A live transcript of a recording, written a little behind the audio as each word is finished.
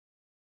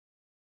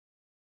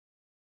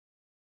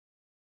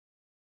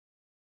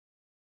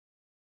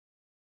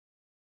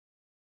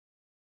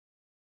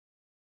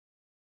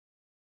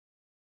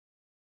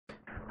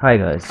Hi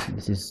guys,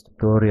 this is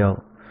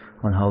tutorial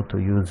on how to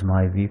use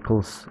my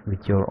vehicles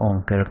with your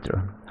own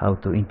character, how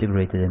to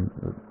integrate them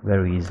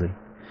very easily.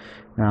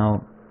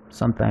 Now,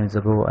 some times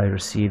ago I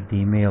received the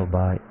email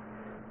by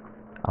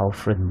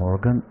Alfred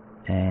Morgan,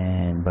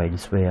 and by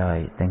this way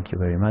I thank you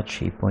very much.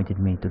 He pointed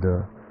me to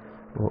the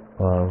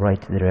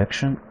right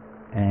direction,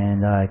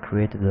 and I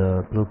created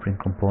a blueprint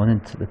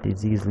component that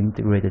is easily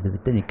integrated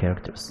with any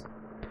characters.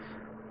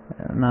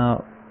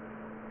 Now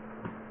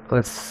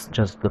let's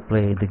just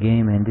play the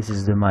game, and this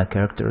is my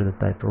character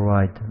that I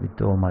provide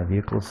with all my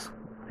vehicles,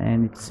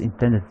 and it's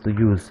intended to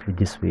use with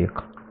this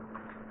vehicle.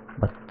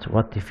 But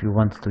what if you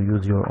want to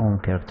use your own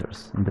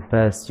characters? In the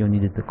past you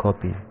needed to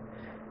copy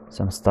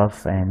some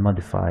stuff and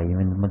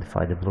even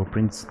modify the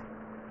blueprints,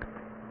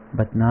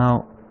 but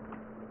now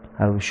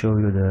I will show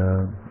you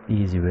the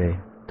easy way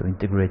to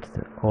integrate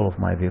all of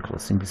my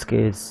vehicles. In this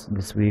case,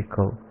 this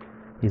vehicle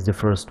is the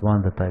first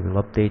one that I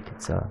will update.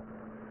 It's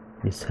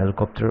this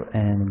helicopter,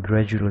 and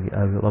gradually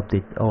I will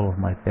update all of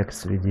my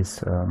packs with this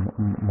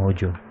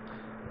module.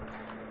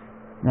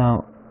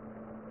 Now,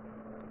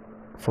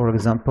 for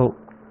example,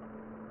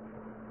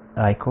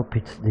 I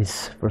copied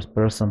this first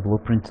person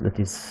blueprint that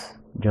is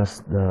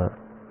just the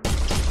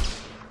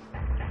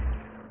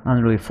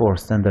Unreal 4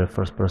 standard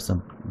first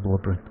person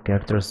blueprint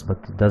characters, but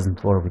it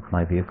doesn't work with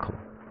my vehicle,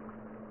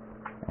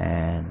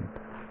 and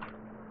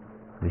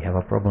we have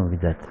a problem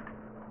with that.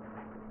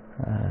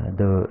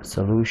 The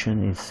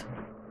solution is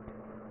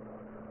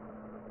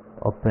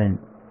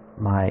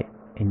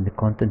in the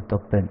content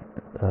open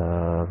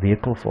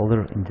vehicle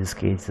folder, in this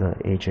case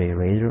AJ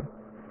Raider,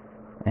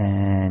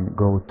 and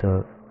go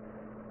to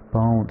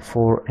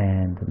 #4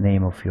 and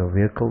name of your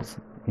vehicles.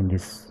 In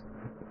this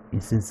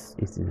instance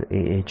it is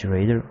AH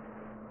Raider,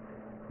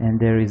 and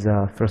there is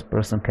a first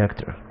person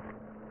character.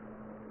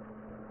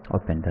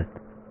 Open that.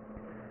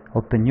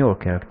 Open your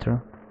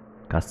character,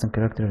 custom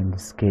character, in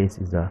this case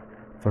is a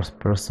first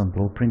person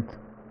blueprint,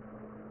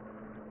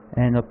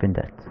 and open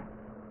that.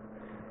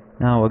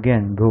 Now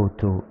again go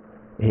to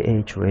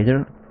AH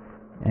Raider,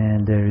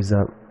 and there is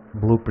a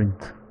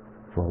blueprint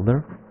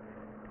folder,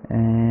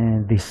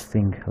 and this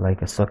thing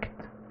like a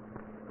socket.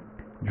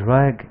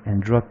 Drag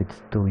and drop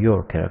it to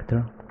your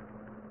character.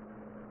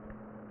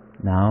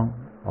 Now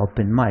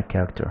open my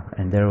character,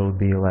 and there will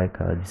be like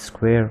this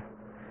square,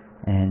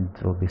 and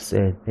it will be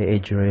said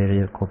AH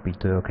Raider copy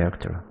to your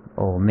character,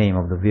 or name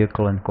of the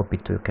vehicle and copy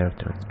to your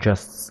character.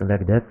 Just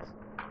select that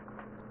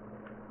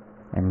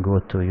and go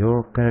to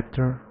your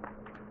character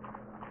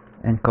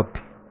and copy,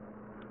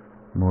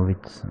 move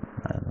it,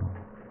 I don't know,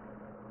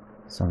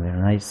 somewhere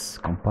nice,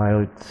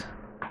 compile it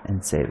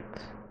and save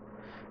it.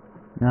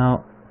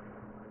 Now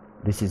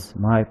this is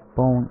my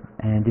pawn,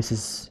 and this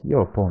is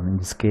your pawn. In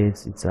this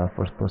case it's a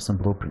first person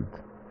blueprint,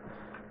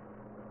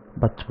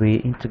 but we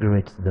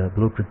integrate the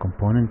blueprint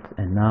component,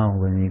 and now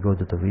when we go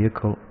to the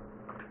vehicle,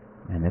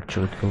 and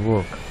actually it will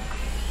work.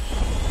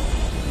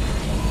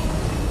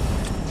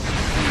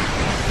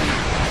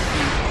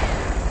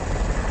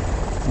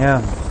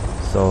 Yeah,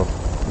 so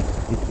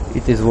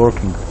it is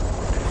working.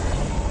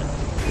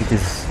 It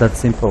is that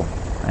simple,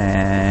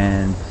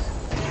 and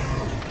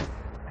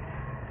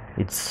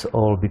it's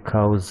all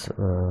because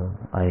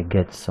I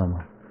get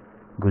some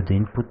good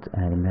input,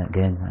 and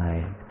again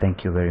I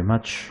thank you very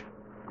much,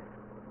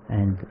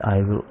 and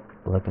I will,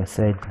 like I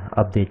said,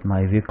 update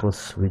my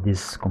vehicles with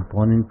this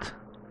component.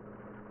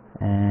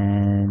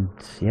 And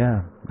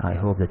yeah, I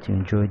hope that you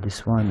enjoyed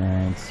this one,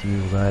 and see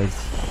you guys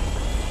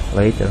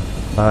later.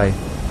 Bye.